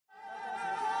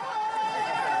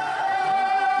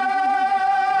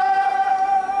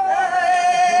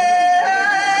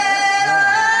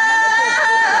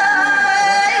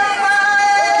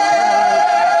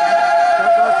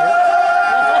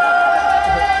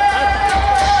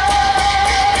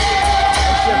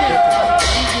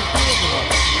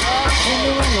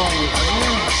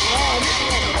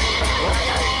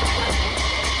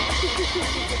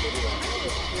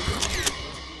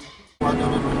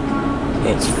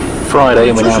Friday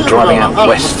and we're now driving out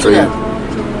west through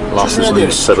Lhasa's new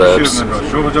suburbs.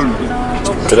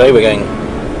 Today we're going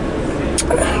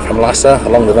from Lhasa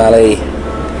along the valley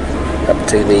up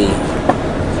to the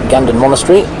Ganden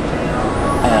Monastery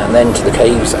and then to the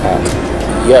caves at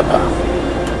Yerpa.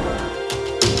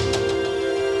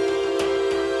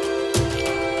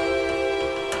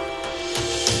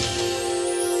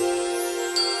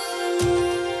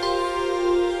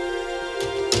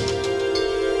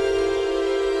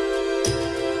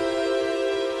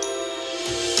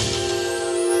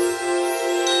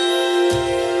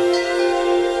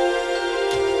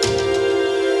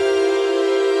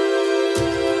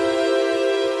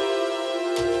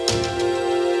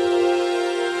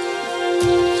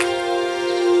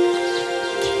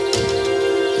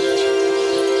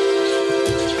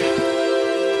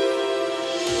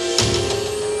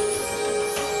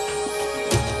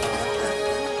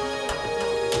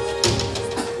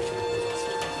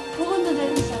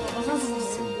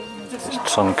 Je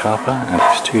Tsongkhapa and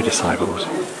his two disciples.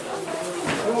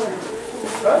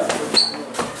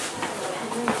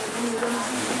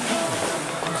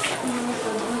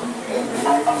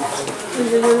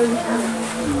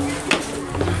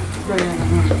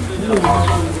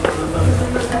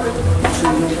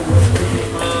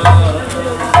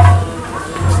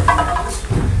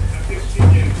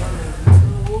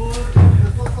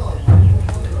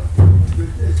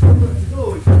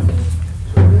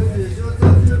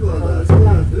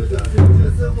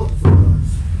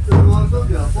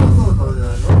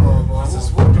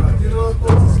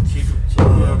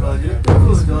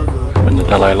 When the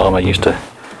Dalai Lama used to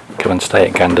come and stay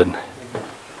at Ganden,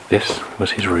 this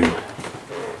was his room.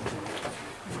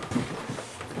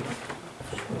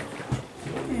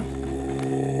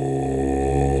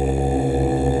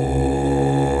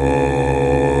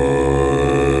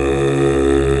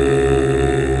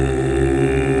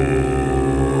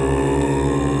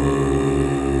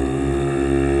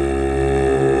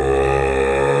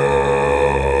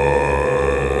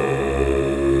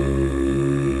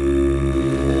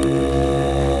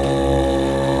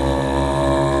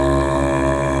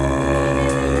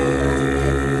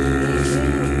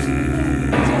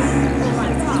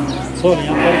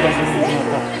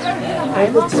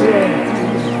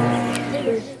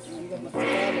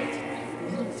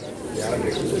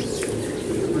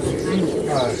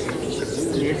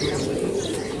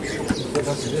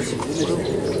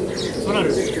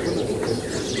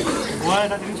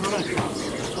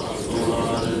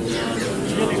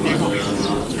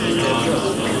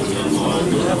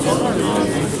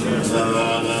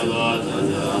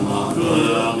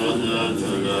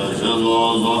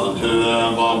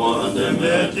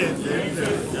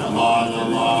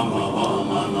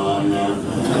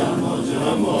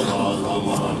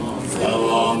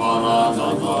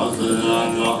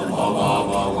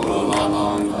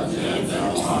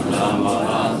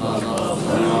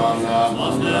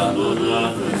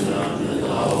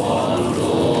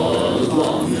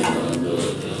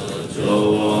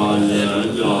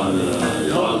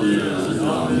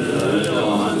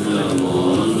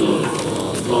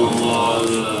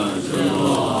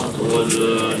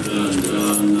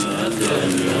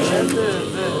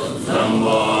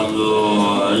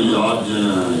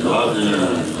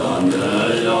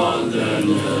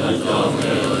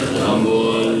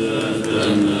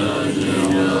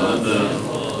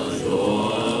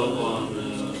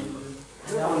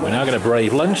 We're now going to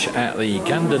brave lunch at the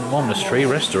Ganden Monastery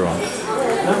restaurant.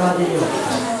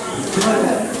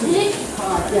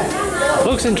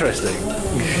 Looks interesting.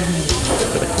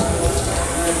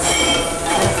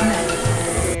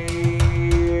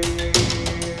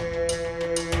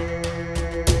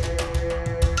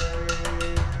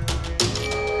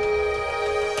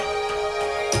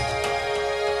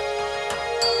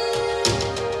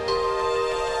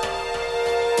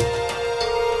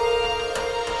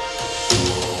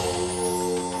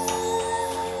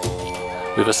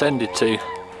 We've ascended to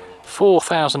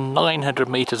 4,900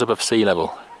 metres above sea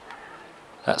level.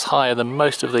 That's higher than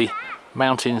most of the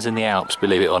mountains in the Alps,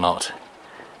 believe it or not.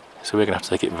 So we're going to have to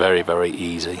take it very, very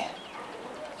easy.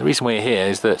 The reason we're here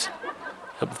is that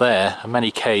up there are many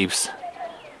caves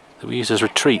that we use as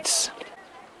retreats,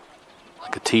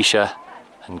 like Atisha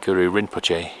and Guru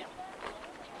Rinpoche.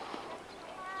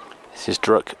 This is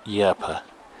Druk Yerpa.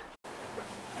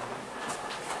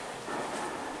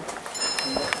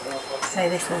 So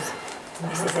this is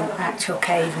an actual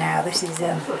cave now. This is,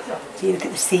 if you look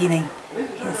at the ceiling, you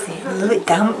can see it's a little bit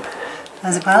damp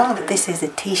as well, but this is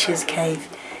Atisha's cave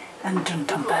and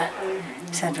Druntampa.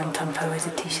 So Druntampa was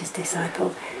Atisha's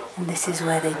disciple, and this is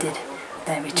where they did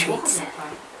their retreats.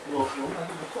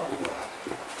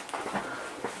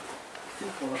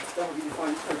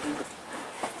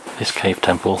 This cave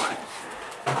temple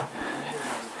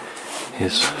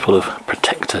is full of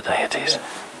protector deities.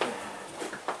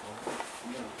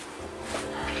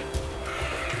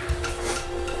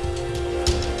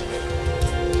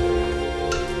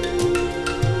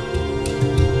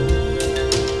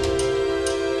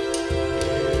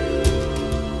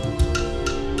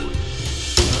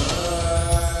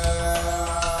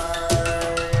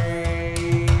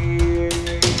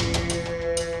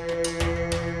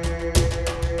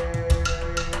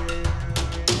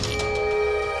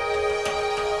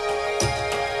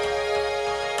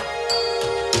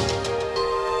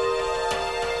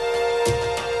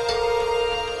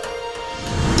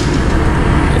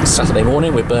 Saturday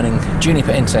morning, we're burning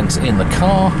juniper incense in the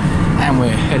car and we're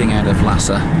heading out of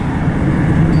Lhasa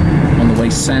on the way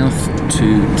south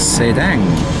to Sedang.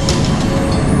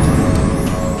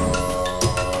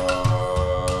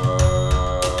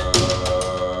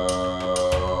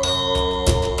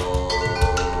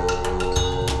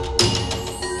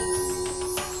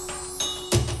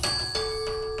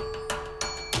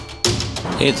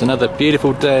 It's another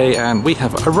beautiful day and we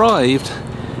have arrived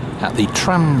at the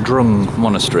Druk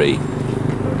Monastery.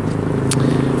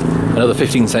 Another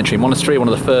 15th century monastery, one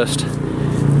of the first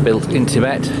built in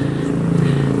Tibet.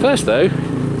 First though,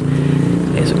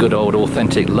 is a good old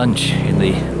authentic lunch in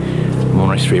the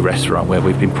monastery restaurant where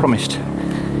we've been promised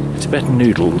Tibetan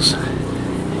noodles,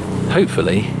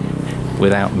 hopefully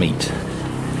without meat.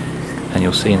 And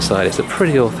you'll see inside it's a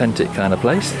pretty authentic kind of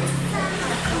place.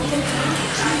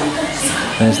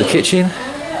 There's the kitchen,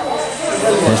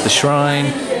 there's the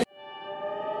shrine.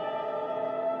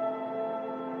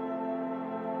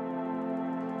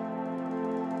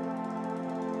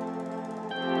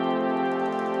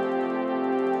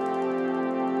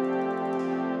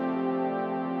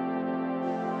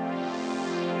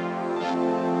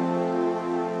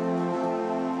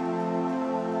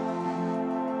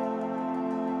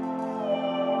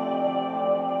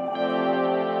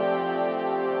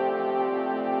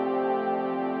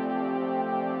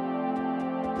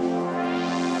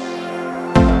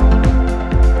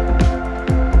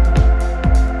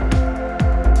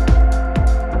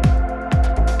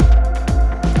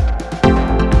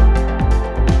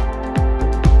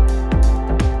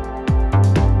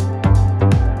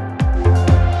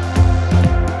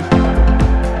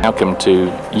 Welcome to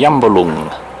Yambulung,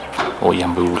 or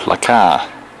Yambul Laka,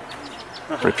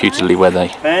 reputedly where the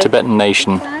Tibetan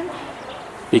nation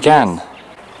began.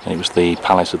 It was the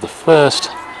palace of the first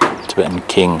Tibetan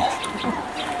king,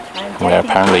 where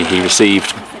apparently he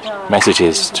received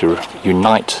messages to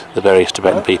unite the various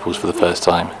Tibetan peoples for the first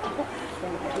time.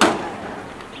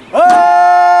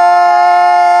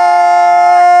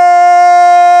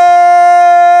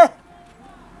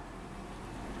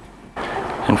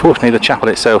 Unfortunately, the chapel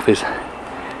itself is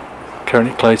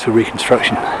currently closed for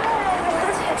reconstruction,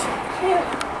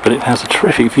 but it has a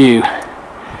terrific view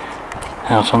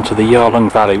out onto the Yarlung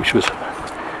Valley, which was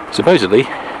supposedly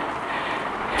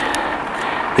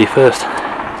the first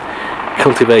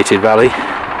cultivated valley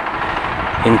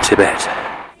in Tibet.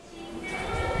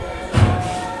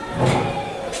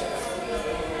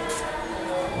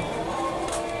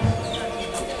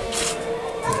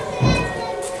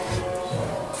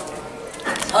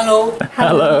 Hello.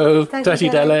 Hello. Tashi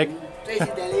Delek.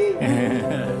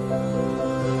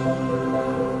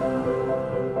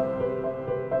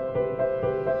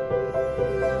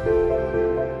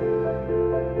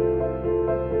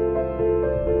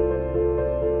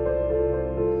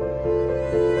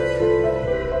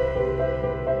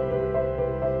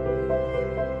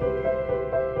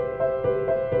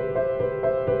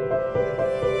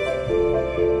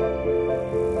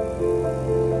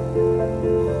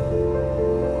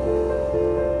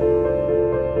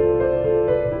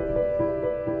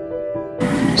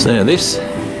 So this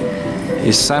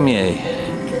is Samye.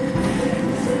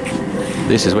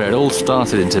 This is where it all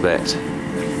started in Tibet.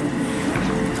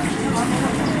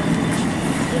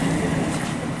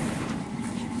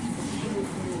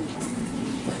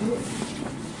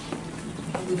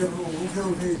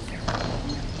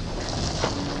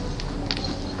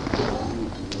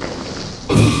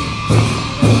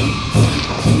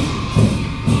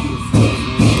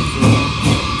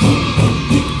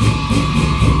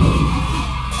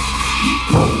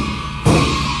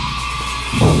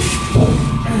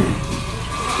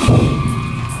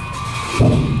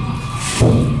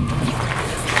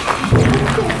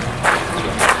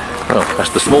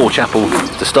 The small chapel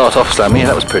to start off, Samye.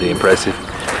 That was pretty impressive.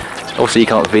 Obviously you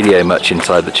can't video much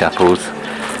inside the chapels,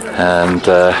 and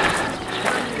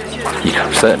you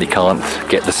certainly can't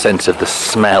get the sense of the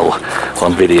smell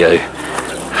on video.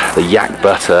 the yak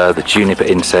butter, the juniper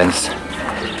incense.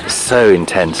 It's so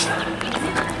intense.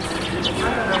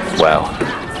 Wow.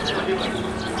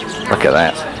 Look at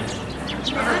that.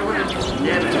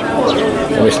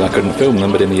 I wish I couldn't film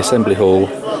them, but in the assembly hall,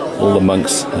 all the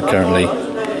monks are currently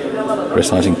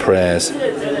reciting prayers.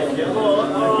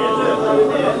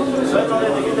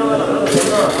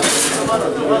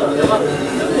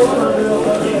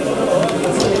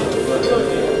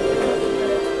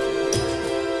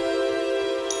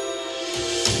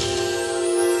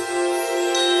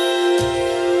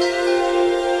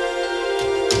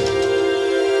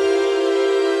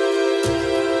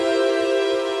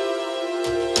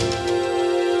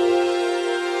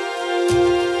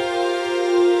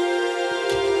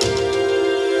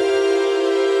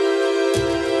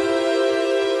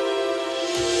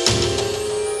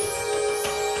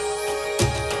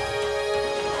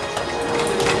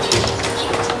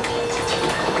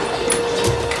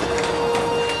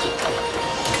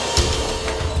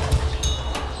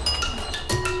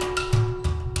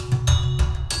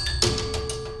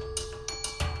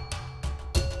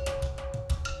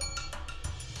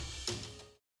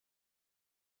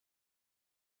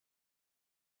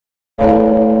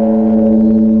 you.